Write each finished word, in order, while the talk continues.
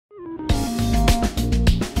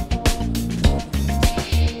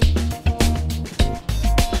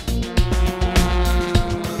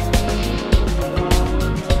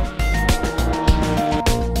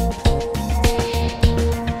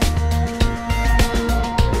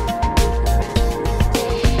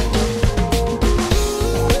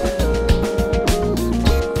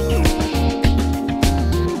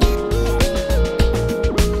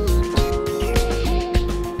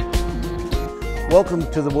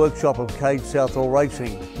to the workshop of CADE Southall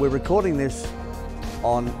Racing. We're recording this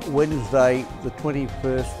on Wednesday the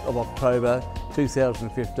 21st of October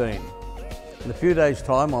 2015. In a few days'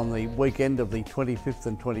 time, on the weekend of the 25th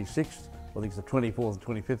and 26th, I think it's the 24th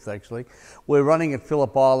and 25th actually, we're running at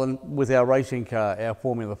Phillip Island with our racing car, our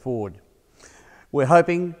Formula Ford. We're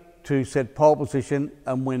hoping to set pole position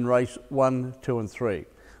and win race 1, 2 and 3.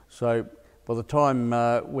 So by the time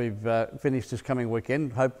we've finished this coming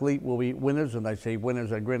weekend, hopefully we'll be winners, and they see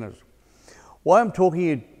winners and grinners. Why I'm talking to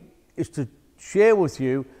you is to share with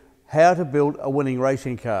you how to build a winning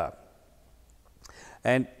racing car.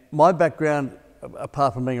 And my background,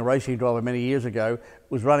 apart from being a racing driver many years ago,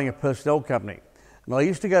 was running a personnel company. And I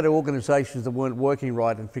used to go to organisations that weren't working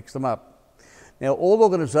right and fix them up. Now, all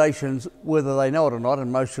organisations, whether they know it or not,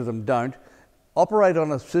 and most of them don't, operate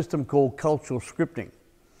on a system called cultural scripting.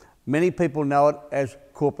 Many people know it as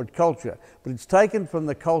corporate culture, but it's taken from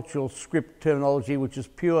the cultural script terminology, which is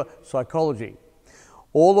pure psychology.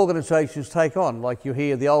 All organisations take on, like you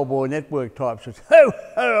hear the old boy network types, it's, ho,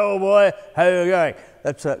 old boy, how are you going?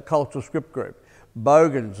 That's a cultural script group.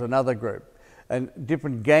 Bogans, another group. And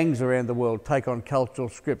different gangs around the world take on cultural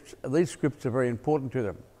scripts. These scripts are very important to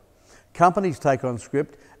them. Companies take on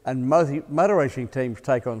script, and motor racing teams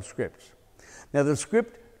take on scripts. Now, the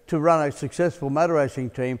script to run a successful motor racing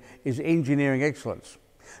team is engineering excellence.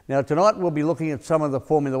 Now, tonight we'll be looking at some of the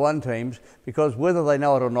Formula One teams, because whether they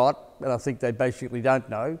know it or not, and I think they basically don't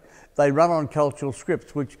know, they run on cultural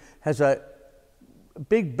scripts, which has a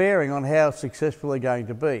big bearing on how successful they're going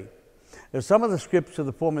to be. Now, some of the scripts of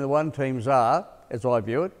the Formula One teams are, as I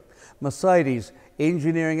view it, Mercedes,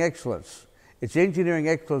 engineering excellence. It's engineering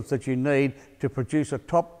excellence that you need to produce a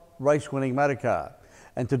top race-winning motor car.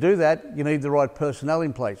 And to do that, you need the right personnel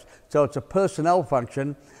in place. So it's a personnel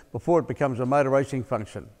function before it becomes a motor racing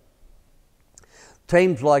function.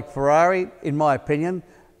 Teams like Ferrari, in my opinion,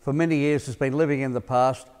 for many years has been living in the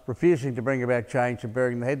past, refusing to bring about change and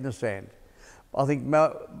burying the head in the sand. I think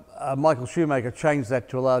Michael Schumacher changed that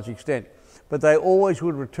to a large extent, but they always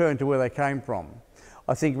would return to where they came from.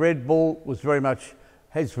 I think Red Bull has very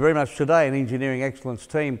much today an engineering excellence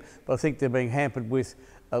team, but I think they're being hampered with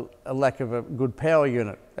a lack of a good power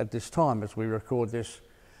unit at this time as we record this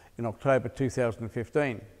in October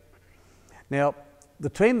 2015. Now, the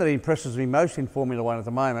team that impresses me most in Formula One at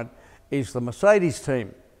the moment is the Mercedes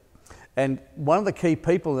team. And one of the key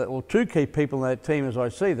people, two key people in that team as I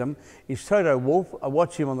see them, is Toto Wolff. I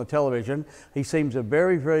watch him on the television. He seems a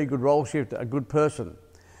very, very good role shifter, a good person.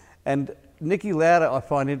 And Niki Lauda I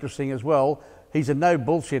find interesting as well. He's a no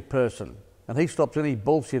bullshit person, and he stops any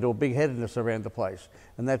bullshit or big-headedness around the place,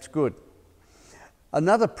 and that's good.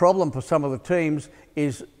 Another problem for some of the teams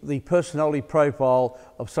is the personality profile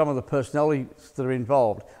of some of the personalities that are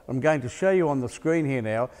involved. I'm going to show you on the screen here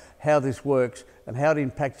now how this works and how it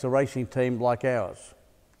impacts a racing team like ours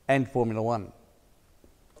and Formula One.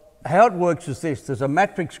 How it works is this: there's a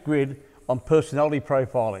matrix grid on personality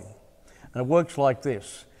profiling, and it works like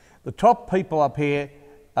this. The top people up here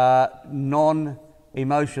are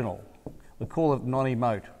non-emotional. We call it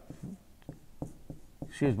non-emote.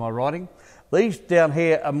 Excuse my writing. These down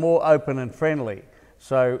here are more open and friendly,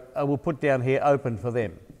 so I will put down here open for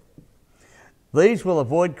them. These will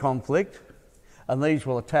avoid conflict, and these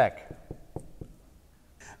will attack.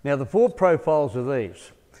 Now, the four profiles are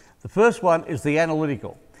these. The first one is the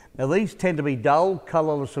analytical. Now, these tend to be dull,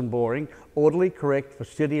 colourless and boring, orderly, correct,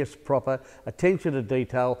 fastidious, proper, attention to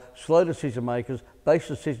detail, slow decision makers, base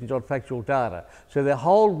decisions on factual data. So their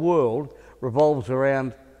whole world revolves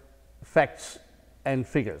around facts and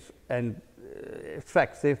figures and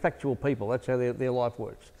facts. They're factual people. That's how their life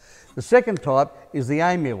works. The second type is the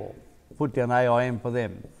amiable. Put down AIM for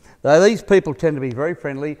them. Now, these people tend to be very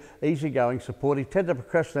friendly, easygoing, supportive, tend to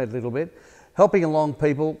procrastinate a little bit, helping along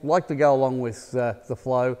people, like to go along with the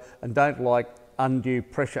flow, and don't like undue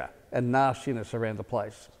pressure and nastiness around the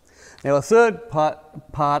place. Now, a third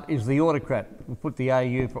part is the autocrat. We put the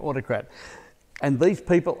AU for autocrat. And these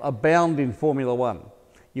people abound in Formula One.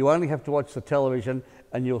 You only have to watch the television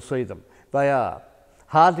and you'll see them. They are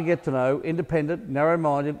hard to get to know, independent,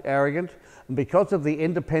 narrow-minded, arrogant, and because of the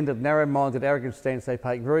independent, narrow-minded, arrogant stance they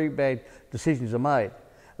take, very bad decisions are made.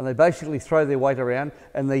 And they basically throw their weight around,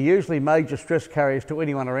 and they're usually major stress carriers to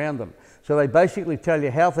anyone around them. So they basically tell you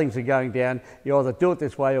how things are going down. You either do it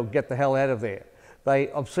this way or get the hell out of there.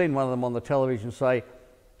 I've seen one of them on the television say,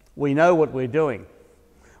 "We know what we're doing."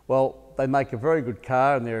 Well, they make a very good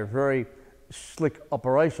car and they're a very slick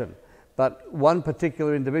operation. But one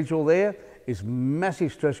particular individual there is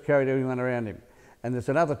massive stress carrier to everyone around him. And there's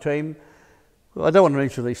another team Well, I don't want to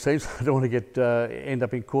mention these teams. I don't want to end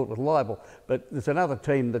up in court with libel. But there's another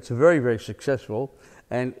team that's very, very successful,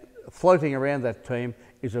 and floating around that team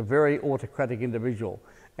is a very autocratic individual,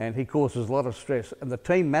 and he causes a lot of stress. And the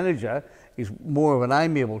team manager is more of an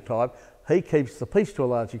amiable type. He keeps the peace to a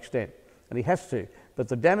large extent, and he has to. But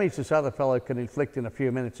the damage this other fellow can inflict in a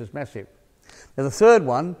few minutes is massive. Now, the third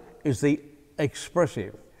one is the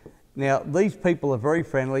expressive. Now, these people are very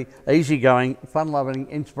friendly, easygoing, fun-loving,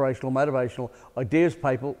 inspirational, motivational, ideas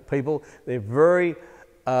people. They're very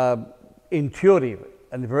intuitive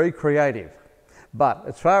and very creative. But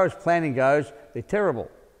as far as planning goes, they're terrible.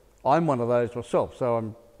 I'm one of those myself,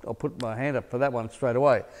 so I'll put my hand up for that one straight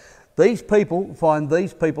away. These people find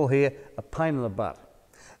these people here a pain in the butt.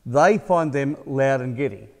 They find them loud and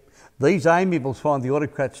giddy. These amiables find the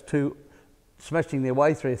autocrats smashing their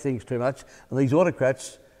way through things too much, and these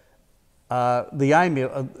autocrats,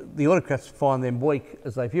 the autocrats find them weak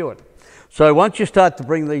as they view it. So once you start to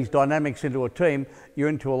bring these dynamics into a team, you're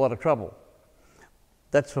into a lot of trouble.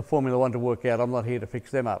 That's for Formula One to work out. I'm not here to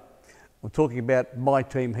fix them up. I'm talking about my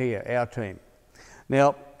team here, our team.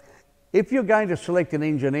 Now, if you're going to select an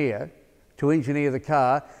engineer to engineer the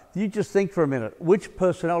car, you just think for a minute, which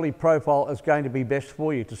personality profile is going to be best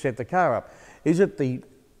for you to set the car up? Is it the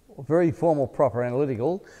very formal, proper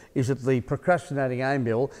analytical? Is it the procrastinating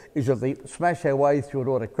amiable? Is it the smash our way through it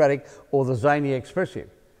autocratic, or the zany expressive?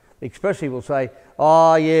 The expressive will say,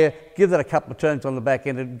 oh yeah, give that a couple of turns on the back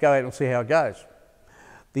end and go out and see how it goes.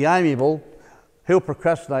 The amiable, he'll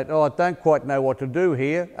procrastinate, oh, I don't quite know what to do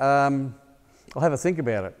here. I'll have a think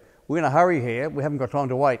about it. We're in a hurry here, we haven't got time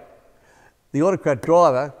to wait. The autocrat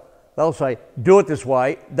driver, they'll say, do it this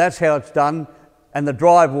way, that's how it's done, and the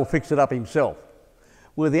driver will fix it up himself.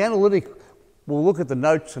 Where the analytic will look at the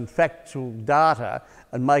notes and factual data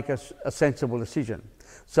and make a sensible decision.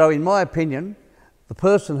 So in my opinion, the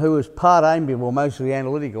person who is part amiable, mostly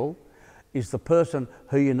analytical, is the person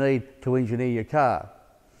who you need to engineer your car.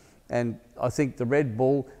 And I think the Red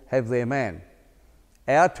Bull have their man.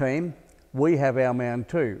 Our team, we have our man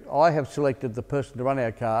too. I have selected the person to run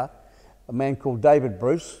our car, a man called David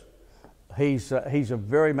Bruce. He's a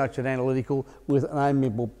very much an analytical with an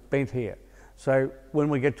amiable bent here. So when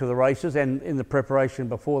we get to the races and in the preparation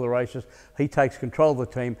before the races, he takes control of the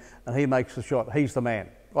team and he makes the shot. He's the man.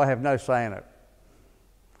 I have no say in it.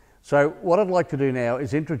 So what I'd like to do now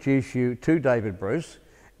is introduce you to David Bruce.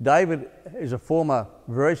 David is a former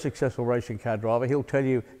very successful racing car driver. He'll tell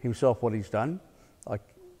you himself what he's done.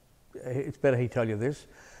 It's better he tell you this.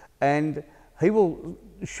 And he will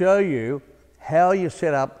show you how you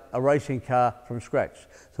set up a racing car from scratch.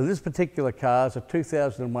 So this particular car is a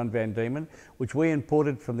 2001 Van Diemen, which we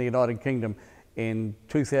imported from the United Kingdom in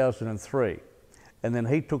 2003. And then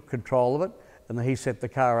he took control of it, and then he set the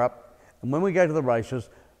car up. And when we go to the races,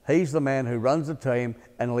 he's the man who runs the team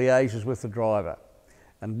and liaises with the driver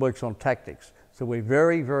and works on tactics. So we're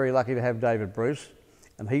very, very lucky to have David Bruce,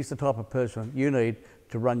 and he's the type of person you need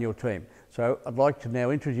to run your team. So I'd like to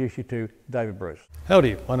now introduce you to David Bruce.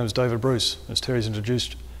 Howdy, my name is David Bruce. As Terry's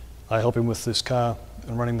introduced, I help him with this car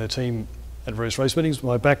and running their team at various race meetings.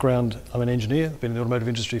 My background, I'm an engineer, I've been in the automotive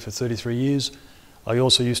industry for 33 years. I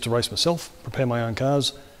also used to race myself, prepare my own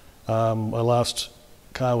cars. My last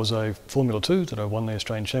car was a Formula 2 that I won the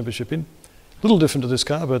Australian Championship in. A little different to this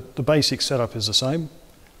car, but the basic setup is the same.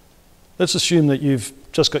 Let's assume that you've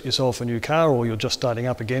just got yourself a new car, or you're just starting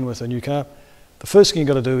up again with a new car. The first thing you've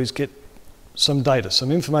got to do is get some data,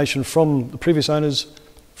 some information from the previous owners,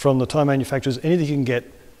 from the tyre manufacturers, anything you can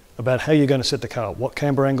get about how you're going to set the car up, what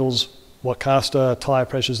camber angles, what caster, tyre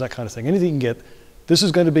pressures, that kind of thing. Anything you can get. This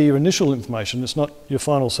is going to be your initial information. It's not your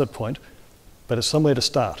final set point, but it's somewhere to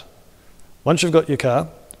start. Once you've got your car,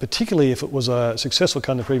 particularly if it was a successful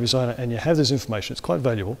car in the previous owner and you have this information, it's quite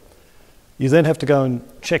valuable. You then have to go and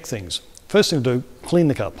check things. First thing to do, clean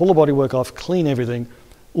the car, pull the bodywork off, clean everything,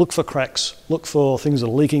 look for cracks, look for things that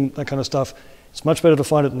are leaking, that kind of stuff. It's much better to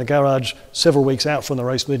find it in the garage several weeks out from the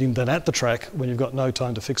race meeting than at the track when you've got no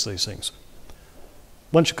time to fix these things.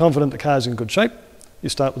 Once you're confident the car's in good shape, you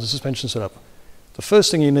start with the suspension setup. The first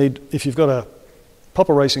thing you need, if you've got a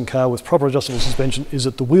proper racing car with proper adjustable suspension, is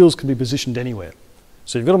that the wheels can be positioned anywhere.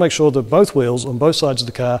 So you've got to make sure that both wheels on both sides of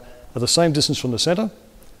the car are the same distance from the centre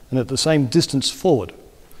and at the same distance forward.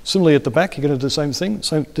 Similarly at the back, you're going to do the same thing,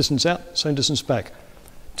 same distance out, same distance back.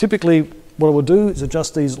 Typically, what I would do is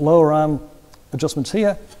adjust these lower arm adjustments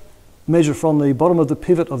here, measure from the bottom of the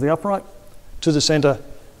pivot of the upright to the centre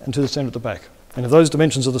and to the centre at the back. And if those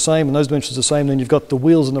dimensions are the same and those dimensions are the same, then you've got the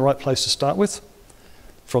wheels in the right place to start with.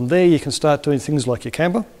 From there, you can start doing things like your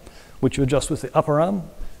camber, which you adjust with the upper arm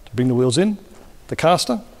to bring the wheels in, the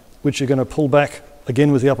caster, which you're going to pull back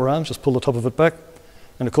again with the upper arms, just pull the top of it back.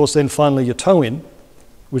 And of course then finally your toe in,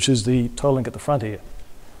 which is the toe link at the front here.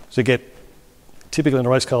 So you get, typically in a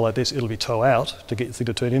race car like this, it'll be toe out to get the thing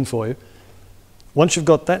to turn in for you. Once you've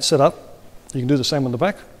got that set up, you can do the same on the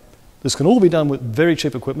back. This can all be done with very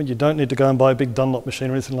cheap equipment. You don't need to go and buy a big Dunlop machine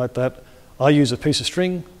or anything like that. I use a piece of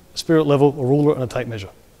string, a spirit level, a ruler and a tape measure.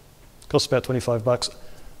 It costs about 25 bucks.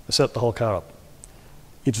 I set the whole car up.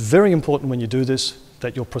 It's very important when you do this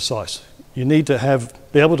that you're precise. You need to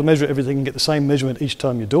be able to measure everything and get the same measurement each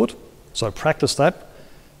time you do it. So practice that.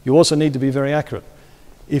 You also need to be very accurate.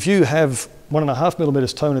 If you have 1.5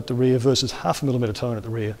 millimeters tone at the rear versus 0.5 millimeter tone at the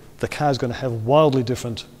rear, the car is going to have wildly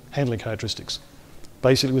different handling characteristics.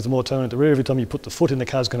 Basically, with the more tone at the rear, every time you put the foot in, the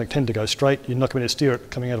car is going to tend to go straight. You're not going to steer it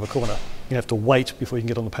coming out of a corner. You have to wait before you can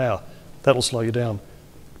get on the power. That'll slow you down.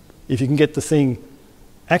 If you can get the thing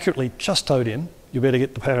accurately just towed in, you better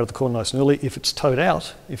get the power out of the corner nice and early. If it's towed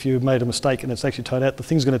out, if you've made a mistake and it's actually towed out, the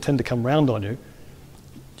thing's going to tend to come round on you.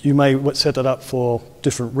 You may set that up for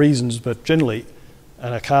different reasons, but generally,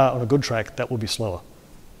 in a car on a good track, that will be slower.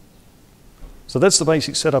 So that's the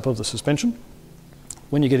basic setup of the suspension.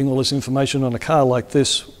 When you're getting all this information on a car like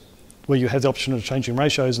this, where you have the option of changing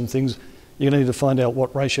ratios and things, you're going to need to find out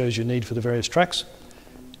what ratios you need for the various tracks.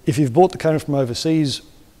 If you've bought the car from overseas,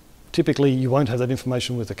 typically you won't have that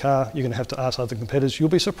information with the car. You're going to have to ask other competitors. You'll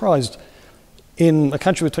be surprised. In a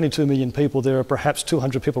country with 22 million people, there are perhaps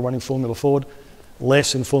 200 people running Formula Ford,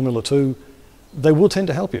 less in Formula 2. They will tend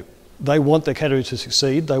to help you. They want their category to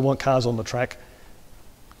succeed. They want cars on the track.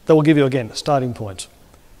 They will give you, again, starting points.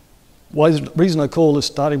 The reason I call this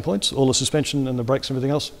starting points, all the suspension and the brakes and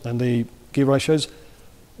everything else, and the gear ratios,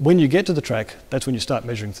 when you get to the track, that's when you start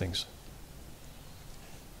measuring things.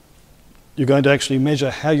 You're going to actually measure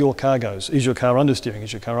how your car goes. Is your car understeering?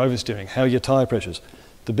 Is your car oversteering? How are your tyre pressures?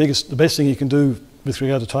 The best thing you can do with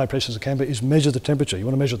regard to tyre pressures of a camper is measure the temperature. You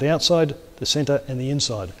want to measure the outside, the centre and the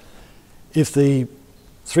inside. If the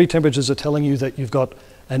three temperatures are telling you that you've got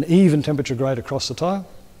an even temperature grade across the tyre,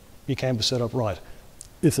 your camper's set up right.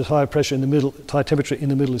 If the tyre pressure in the middle, tyre temperature in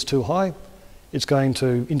the middle is too high, it's going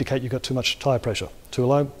to indicate you've got too much tyre pressure. Too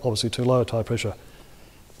low, obviously too low a tyre pressure.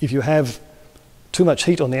 If you have too much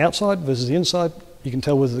heat on the outside versus the inside, you can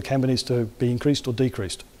tell whether the camber needs to be increased or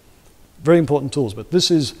decreased. Very important tools, but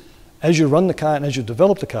this is, as you run the car and as you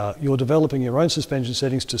develop the car, you're developing your own suspension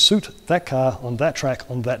settings to suit that car on that track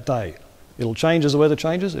on that day. It'll change as the weather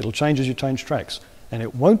changes, it'll change as you change tracks, and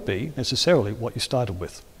it won't be necessarily what you started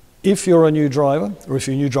with. If you're a new driver, or if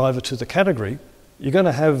you're a new driver to the category, you're going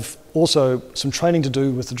to have also some training to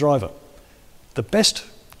do with the driver. The best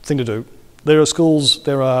thing to do, there are schools,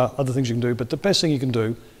 there are other things you can do, but the best thing you can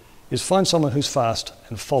do is find someone who's fast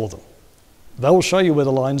and follow them. They will show you where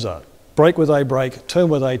the lines are. Brake where they brake, turn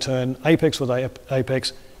where they turn, apex where they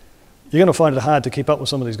apex. You're going to find it hard to keep up with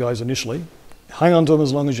some of these guys initially. Hang on to them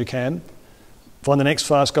as long as you can. Find the next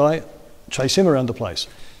fast guy, chase him around the place.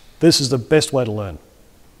 This is the best way to learn.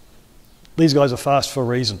 These guys are fast for a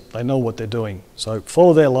reason. They know what they're doing. So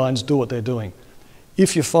follow their lines, do what they're doing.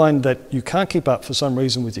 If you find that you can't keep up for some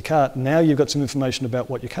reason with your car, now you've got some information about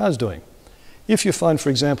what your car's doing. If you find, for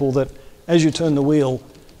example, that as you turn the wheel,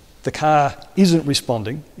 the car isn't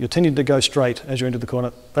responding, you're tending to go straight as you enter the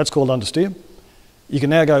corner, that's called understeer. You can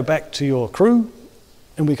now go back to your crew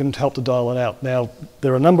and we can help to dial it out. Now,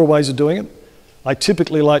 there are a number of ways of doing it. I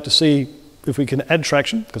typically like to see if we can add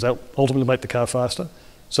traction, because that'll ultimately make the car faster.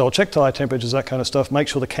 So I'll check tyre temperatures, that kind of stuff, make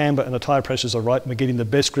sure the camber and the tyre pressures are right and we're getting the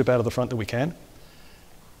best grip out of the front that we can.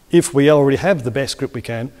 If we already have the best grip we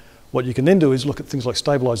can, what you can then do is look at things like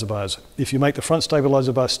stabiliser bars. If you make the front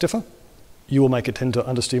stabiliser bar stiffer, you will make it tend to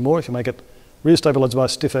understeer more. If you make it rear stabiliser bar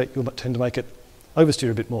stiffer, you'll tend to make it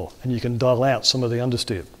oversteer a bit more, and you can dial out some of the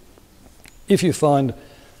understeer. If you find,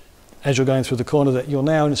 as you're going through the corner, that you're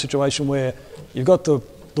now in a situation where you've got the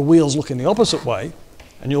wheels looking the opposite way,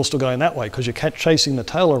 and you're still going that way because you're chasing the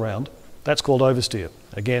tail around, that's called oversteer.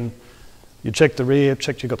 Again, you check the rear,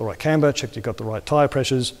 check you've got the right camber, check you've got the right tyre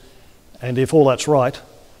pressures, and if all that's right,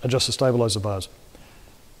 adjust the stabiliser bars.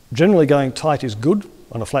 Generally going tight is good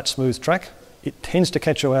on a flat, smooth track. It tends to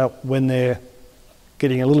catch you out when they're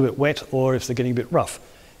getting a little bit wet or if they're getting a bit rough,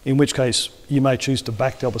 in which case you may choose to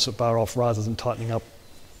back the opposite bar off rather than tightening up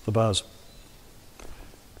the bars.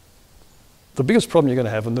 The biggest problem you're going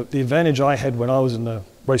to have, and the advantage I had when I was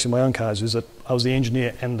racing my own cars, is that I was the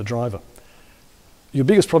engineer and the driver. Your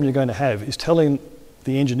biggest problem you're going to have is telling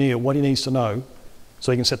the engineer what he needs to know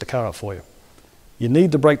so he can set the car up for you. You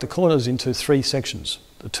need to break the corners into three sections: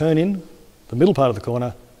 the turn in, the middle part of the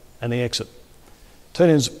corner, and the exit. Turn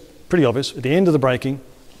in is pretty obvious, at the end of the braking,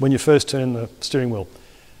 when you first turn in the steering wheel.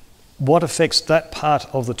 what affects that part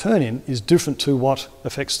of the turn-in is different to what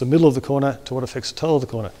affects the middle of the corner to what affects the tail of the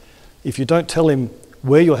corner. If you don't tell him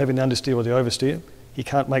where you're having the understeer or the oversteer, he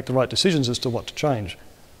can't make the right decisions as to what to change.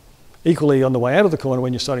 Equally, on the way out of the corner,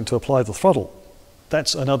 when you're starting to apply the throttle,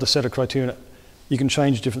 that's another set of criteria. You can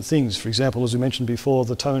change different things. For example, as we mentioned before,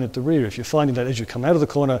 the tone at the rear. If you're finding that as you come out of the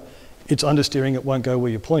corner, it's understeering, it won't go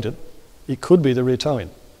where you point it, it could be the rear toe in.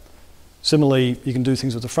 Similarly, you can do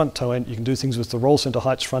things with the front toe end, you can do things with the roll centre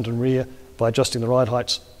heights, front and rear, by adjusting the ride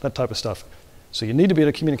heights, that type of stuff. So you need to be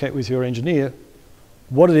able to communicate with your engineer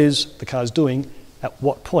what it is the car's doing, at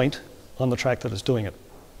what point on the track that it's doing it.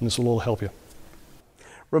 And this will all help you.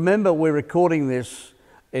 Remember, we're recording this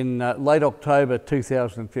in late October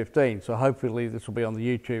 2015, so hopefully this will be on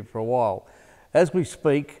the YouTube for a while. As we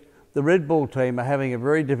speak, the Red Bull team are having a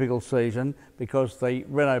very difficult season because the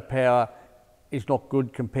Renault Power is not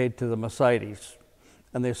good compared to the Mercedes,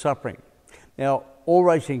 and they're suffering. Now, all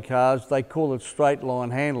racing cars, they call it straight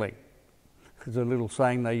line handling. It's a little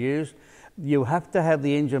saying they use. You have to have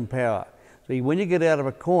the engine power. So when you get out of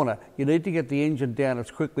a corner, you need to get the engine down as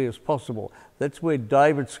quickly as possible. That's where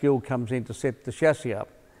David's skill comes in to set the chassis up.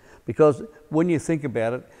 Because when you think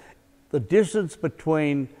about it, the distance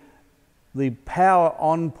between the power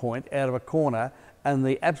on point out of a corner and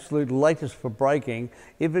the absolute latest for braking,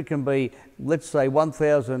 if it can be, let's say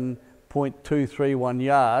 1,000.231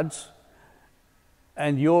 yards,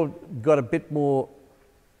 and you've got a bit more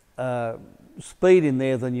speed in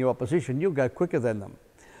there than your opposition, you'll go quicker than them,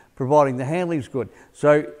 providing the handling's good.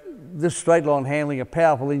 So this straight line handling, a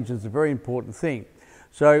powerful engine is a very important thing.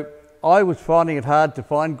 So I was finding it hard to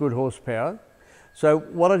find good horsepower. So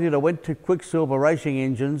what I did, I went to Quicksilver Racing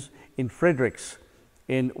Engines in Fredericks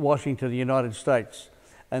in Washington, United States.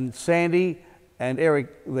 And Sandy and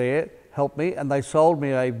Eric there helped me, and they sold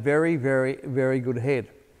me a very, very, very good head,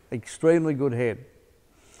 extremely good head.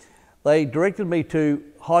 They directed me to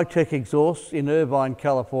High-Tech Exhausts in Irvine,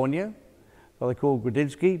 California. So they call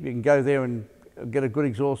Grudinsky. You can go there and get a good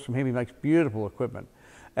exhaust from him. He makes beautiful equipment.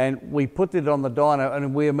 And we put it on the dyno,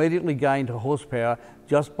 and we immediately gained horsepower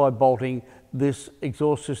just by bolting this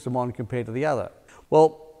exhaust system on compared to the other.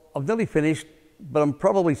 Well, I've nearly finished, but I'm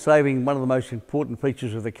probably saving one of the most important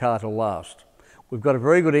features of the car till last. We've got a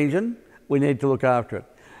very good engine. We need to look after it.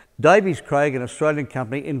 Davies Craig, an Australian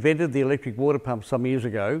company, invented the electric water pump some years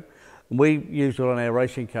ago, and we used it on our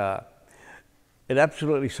racing car. It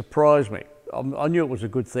absolutely surprised me. I knew it was a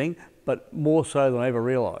good thing, but more so than I ever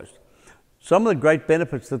realised. Some of the great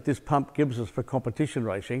benefits that this pump gives us for competition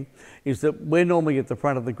racing is that we're normally at the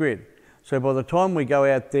front of the grid. So by the time we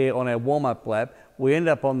go out there on our warm-up lap, we end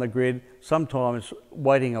up on the grid, sometimes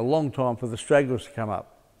waiting a long time for the stragglers to come up.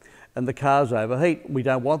 And the cars overheat. We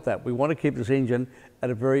don't want that. We want to keep this engine at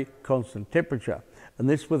a very constant temperature. And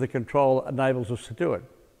this, with the control, enables us to do it.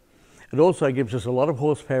 It also gives us a lot of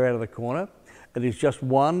horsepower out of the corner. It is just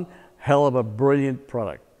one hell of a brilliant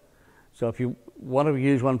product. So if you want to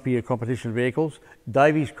use one for your competition vehicles,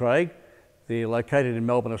 Davies Craig, they're located in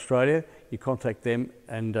Melbourne, Australia. You contact them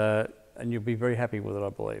and you'll be very happy with it, I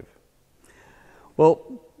believe.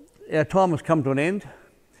 Well, our time has come to an end.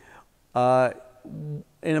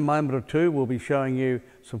 In a moment or two, we'll be showing you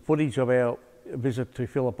some footage of our visit to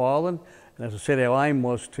Phillip Island. And as I said, our aim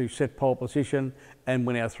was to set pole position and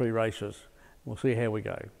win our 3 races. We'll see how we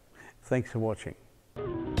go. Thanks for watching.